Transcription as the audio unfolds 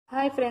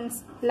Hi friends,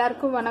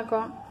 எல்லாருக்கும்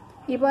வணக்கம்.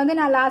 இப்போ வந்து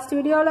நான் லாஸ்ட்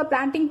வீடியோல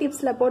பிளான்டிங்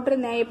டிப்ஸ்ல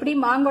போட்டிருந்தேன் எப்படி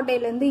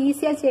மாங்கொட்டையில இருந்து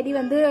ஈஸியா செடி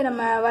வந்து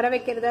நம்ம வர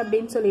வைக்கிறது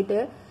அப்படினு சொல்லிட்டு.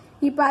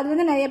 இப்போ அது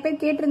வந்து நிறைய பேர்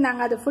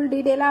கேட்டிருந்தாங்க அது ஃபுல்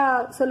டீடைலா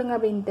சொல்லுங்க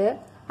அப்படினு.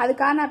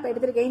 அதுக்காக நான் இப்ப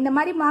எடுத்துர்க்கேன். இந்த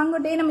மாதிரி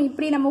மாங்கொட்டையை நம்ம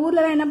இப்படி நம்ம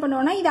ஊர்ல என்ன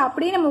பண்ணுவோம்னா இத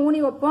அப்படியே நம்ம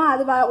ஊனி வைப்போம்.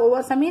 அது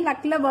ஒவ்வொரு சமயம்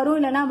லக்ல வரும்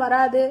இல்லனா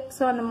வராது.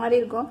 சோ அந்த மாதிரி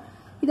இருக்கும்.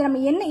 இது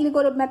நம்ம என்ன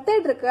இதுக்கு ஒரு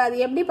மெத்தட் இருக்கு.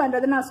 அது எப்படி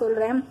பண்றதுன்னு நான்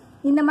சொல்றேன்.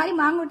 இந்த மாதிரி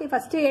மாங்கொட்டையை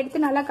ஃபர்ஸ்ட்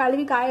எடுத்து நல்லா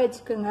கழுவி காய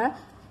வச்சுக்கோங்க.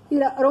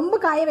 இதுல ரொம்ப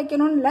காய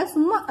வைக்கணும்னு இல்ல,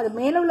 சும்மா அது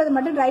மேல உள்ளது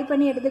மட்டும் ட்ரை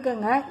பண்ணி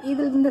எடுத்துக்கோங்க.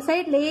 இது இந்த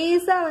சைடு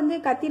லேசா வந்து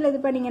கத்தியில இது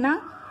பண்ணீங்கன்னா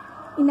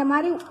இந்த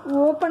மாதிரி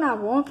ஓபன்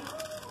ஆகும்.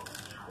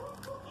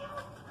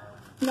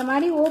 இந்த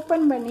மாதிரி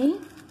ஓபன்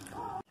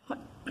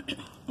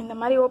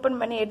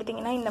பண்ணி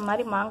எடுத்தீங்கன்னா இந்த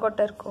மாதிரி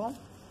மாங்கொட்டை இருக்கும்.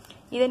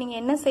 இதை நீங்க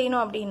என்ன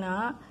செய்யணும் அப்படின்னா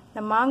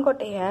இந்த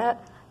மாங்கொட்டைய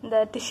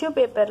இந்த டிஷ்யூ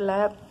பேப்பர்ல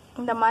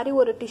இந்த மாதிரி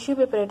ஒரு டிஷ்யூ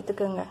பேப்பர்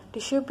எடுத்துக்கோங்க.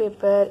 டிஷ்யூ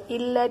பேப்பர்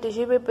இல்ல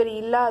டிஷ்யூ பேப்பர்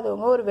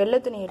இல்லாதவங்க ஒரு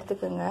வெள்ளை துணி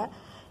எடுத்துக்கோங்க.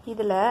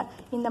 இதுல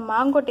இந்த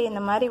மாங்கொட்டையை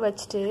இந்த மாதிரி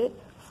வச்சுட்டு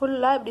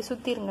ஃபுல்லா இப்படி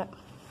சுத்திருங்க.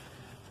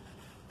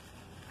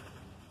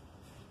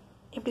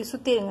 இப்படி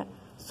சுத்திருங்க.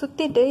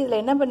 சுத்திட்டு இதுல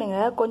என்ன பண்ணுங்க,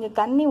 கொஞ்சம்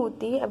தண்ணி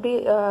ஊத்தி அப்படி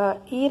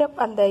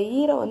அந்த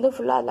ஈரம் வந்து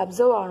ஃபுல்லா அதுல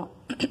அப்சர்வ் ஆகணும்.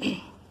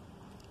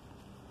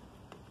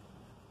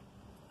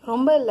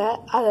 ரொம்ப இல்ல,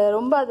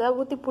 ரொம்ப அதை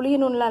ஊத்தி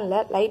புளியணும்லாம் இல்ல,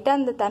 லைட்டா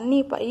அந்த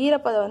தண்ணி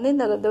ஈரப்பதம் வந்து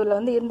இந்த இதுல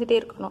வந்து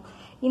இருந்துட்டே இருக்கணும்.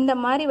 இந்த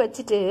மாதிரி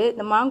வச்சுட்டு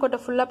இந்த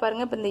மாங்கொட்டை ஃபுல்லா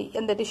பாருங்க, இப்ப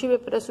இந்த டிஷ்யூ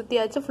பேப்பரை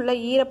சுத்தியாச்சு ஃபுல்லா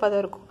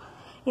ஈரப்பதம் இருக்கும்.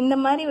 இந்த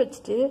மாதிரி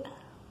வச்சுட்டு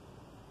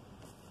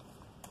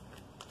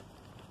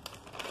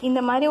இந்த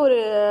மாதிரி ஒரு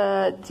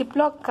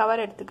ஜிப்லாக்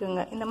கவர்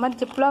எடுத்துக்கோங்க. இந்த மாதிரி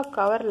ஜிப்லாக்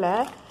கவர்ல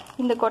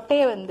இந்த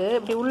கொட்டையை வந்து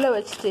இப்படி உள்ள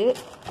வச்சுட்டு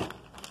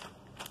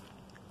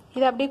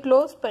இதை அப்படியே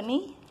க்ளோஸ் பண்ணி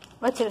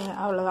வச்சிருங்க.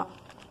 அவ்வளவுதான்.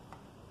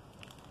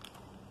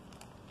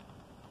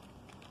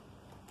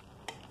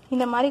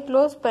 இந்த மாதிரி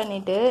க்ளோஸ்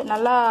பண்ணிட்டு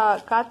நல்லா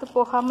காத்து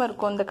போகாம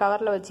இருக்கும் இந்த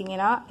கவர்ல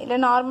வச்சீங்கன்னா.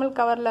 இல்ல நார்மல்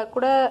கவர்ல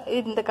கூட,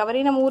 இந்த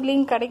கவரையும் நம்ம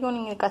ஊர்லயும் கிடைக்கும்,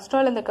 நீங்க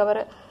கஷ்டம் இல்லை இந்த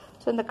கவர்.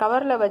 ஸோ இந்த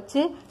கவரில் வச்சு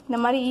இந்த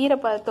மாதிரி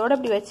ஈரப்பதத்தோடு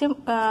அப்படி வச்சு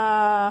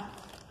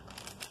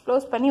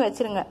க்ளோஸ் பண்ணி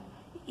வச்சுருங்க.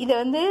 இதை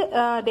வந்து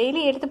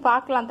டெய்லி எடுத்து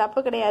பார்க்கலாம், தப்பு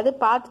கிடையாது.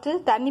 பார்த்துட்டு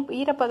தண்ணி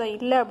ஈரப்பதம்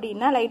இல்லை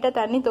அப்படின்னா லைட்டாக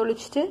தண்ணி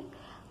தொளிச்சுட்டு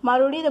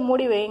மறுபடியும் இதை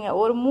மூடி வைங்க.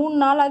 ஒரு 3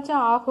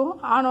 நாளாச்சும் ஆகும்.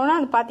 ஆனோன்னா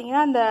அது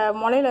பார்த்தீங்கன்னா அந்த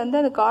முளையில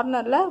வந்து அந்த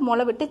கார்னரில்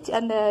முளை விட்டு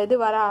அந்த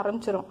இது வர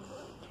ஆரம்பிச்சிடும்.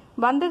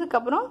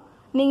 வந்ததுக்கப்புறம்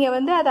நீங்கள்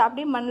வந்து அதை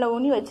அப்படியே மண்ணில்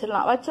ஊனி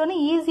வச்சிடலாம்.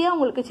 வச்சோன்னே ஈஸியாக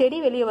உங்களுக்கு செடி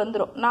வெளியே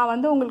வந்துடும். நான்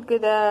வந்து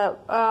உங்களுக்கு இதை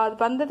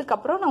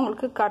வந்ததுக்கப்புறம் நான்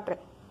உங்களுக்கு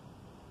காட்டுறேன்.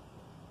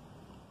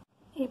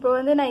 இப்போ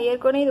வந்து நான்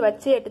ஏற்கனவே இது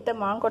வச்சு எடுத்த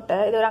மாங்கொட்டை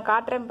இதை நான்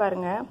காட்டுறேன்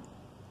பாருங்க.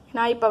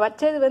 நான் இப்போ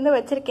வச்சது வந்து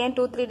வச்சிருக்கேன்,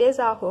 2-3 டேஸ்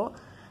ஆகும்.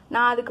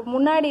 நான் அதுக்கு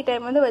முன்னாடி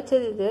டைம் வந்து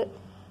வச்சது இது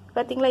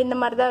பார்த்தீங்களா, இந்த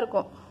மாதிரி தான்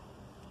இருக்கும்.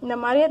 இந்த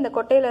மாதிரி அந்த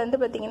கொட்டையில வந்து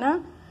பார்த்தீங்கன்னா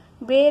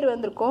வேர்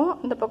வந்திருக்கும்.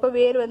 இந்த பக்கம்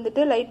வேர்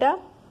வந்துட்டு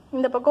லைட்டாக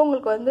இந்த பக்கம்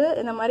உங்களுக்கு வந்து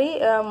இந்த மாதிரி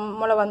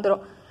முளை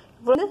வந்துடும்.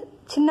 இப்போ வந்து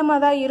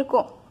சின்னமாக தான்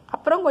இருக்கும்.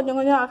 அப்புறம் கொஞ்சம்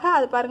கொஞ்சம் ஆக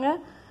அது பாருங்க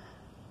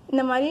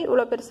இந்த மாதிரி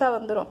இவ்வளோ பெருசாக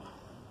வந்துடும்.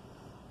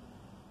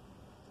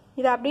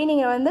 இதை அப்படியே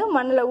நீங்கள் வந்து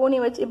மண்ணில் ஊனி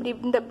வச்சு இப்படி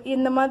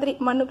இந்த மாதிரி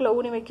மண்ணுக்குள்ளே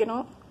ஊனி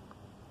வைக்கணும்.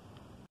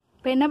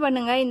 இப்போ என்ன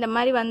பண்ணுங்க, இந்த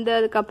மாதிரி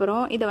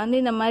வந்ததுக்கப்புறம் இதை வந்து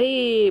இந்த மாதிரி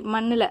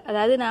மண்ணில்,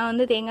 அதாவது நான்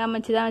வந்து தேங்காய்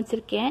மச்சு தான்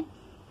வச்சுருக்கேன்,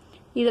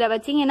 இதில்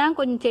வச்சிங்கன்னா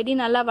கொஞ்சம் செடி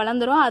நல்லா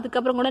வளர்ந்துடும்.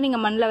 அதுக்கப்புறம் கூட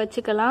நீங்கள் மண்ணில்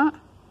வச்சுக்கலாம்.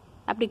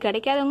 அப்படி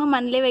கிடைக்காதவங்க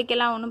மண்ணிலே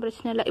வைக்கலாம், ஒன்றும்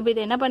பிரச்சனை இல்லை. இப்போ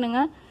இதை என்ன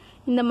பண்ணுங்க,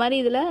 இந்த மாதிரி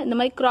இதில் இந்த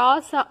மாதிரி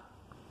கிராஸாக,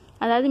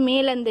 அதாவது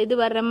மேலே அந்த இது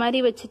வர்ற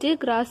மாதிரி வச்சுட்டு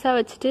கிராஸாக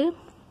வச்சுட்டு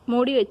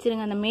மூடி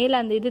வச்சிருங்க. அந்த மேலே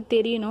அந்த இது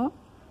தெரியணும்.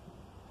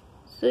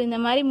 ஸோ இந்த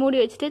மாதிரி மூடி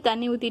வச்சுட்டு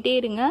தண்ணி ஊற்றிட்டே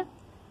இருங்க.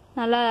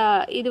 நல்லா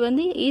இது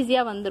வந்து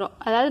ஈஸியாக வந்துடும்.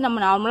 அதாவது நம்ம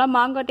நார்மலாக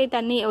மாங்கொட்டை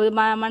தண்ணி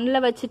மண்ணில்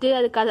வச்சுட்டு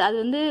அது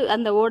வந்து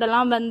அந்த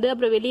ஓடெல்லாம் வந்து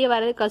அப்புறம் வெளியே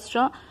வர்றது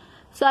கஷ்டம்.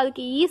 ஸோ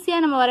அதுக்கு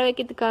ஈஸியாக நம்ம வர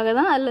வைக்கிறதுக்காக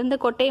தான் அதுலேருந்து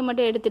கொட்டையை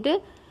மட்டும் எடுத்துட்டு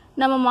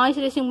நம்ம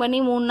மாய்ஸ்சரைசிங் பண்ணி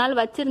 3 நாள்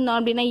வச்சுருந்தோம்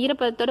அப்படின்னா,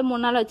 ஈரப்பதத்தோட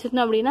 3 நாள்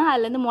வச்சுருந்தோம் அப்படின்னா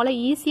அதுலேருந்து முளை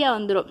ஈஸியாக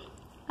வந்துடும்.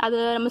 அது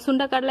நம்ம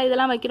சுண்டைக்கடலை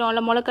இதெல்லாம்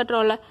வைக்கிறோம்ல, முளை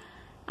கட்டுறோம்ல,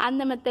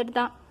 அந்த மெத்தட்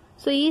தான்.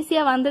 ஸோ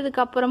ஈஸியாக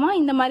வந்ததுக்கு அப்புறமா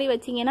இந்த மாதிரி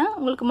வச்சிங்கன்னா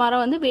உங்களுக்கு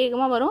மரம் வந்து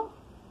வேகமாக வரும்,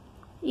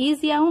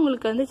 ஈஸியாகவும்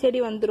உங்களுக்கு வந்து செடி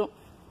வந்துடும்.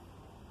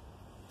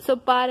 ஸோ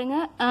பாருங்க,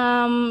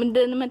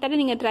 இந்த மெத்தடை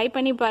நீங்கள் ட்ரை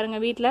பண்ணி பாருங்க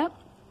வீட்டில்.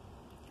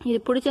 இது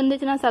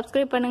பிடிச்சிருந்துச்சுன்னா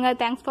சப்ஸ்கிரைப் பண்ணுங்க.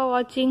 தேங்க்ஸ் ஃபார்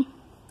வாட்சிங்.